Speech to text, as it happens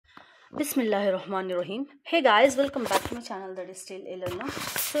Bismillahirrahmanirrahim. Hey guys, welcome back to my channel that is still Elena.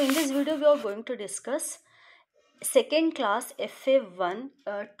 So in this video we are going to discuss second class FA-1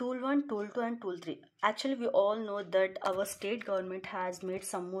 tool 1, tool 2 and tool 3. Actually we all know that our state government has made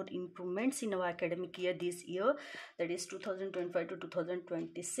some more improvements in our academic year this year, that is 2025 to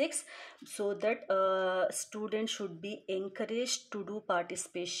 2026, so that students should be encouraged to do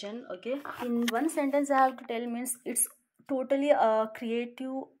participation. Okay, in one sentence I have to tell means it's totally a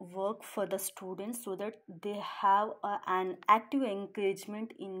creative work for the students so that they have an active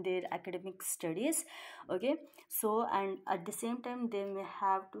engagement in their academic studies. Okay, so and at the same time they may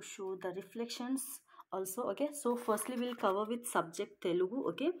have to show the reflections also. Okay, so firstly we'll cover with subject Telugu.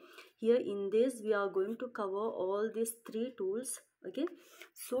 Okay, here in this we are going to cover all these three tools. Okay,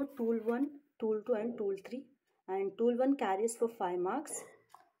 so tool 1, tool 2 and tool 3, and tool 1 carries for 5 marks.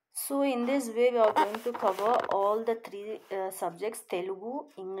 So in this way we are going to cover all the three subjects, Telugu,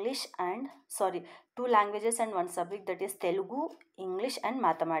 English and two languages and one subject, that is Telugu, English and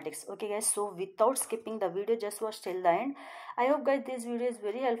mathematics. Okay guys, so without skipping the video, just watch till the end. I hope guys this video is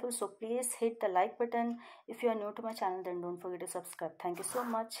very helpful, so please hit the like button. If you are new to my channel then don't forget to subscribe. Thank you so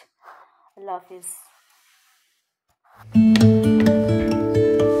much. Allah Hafiz.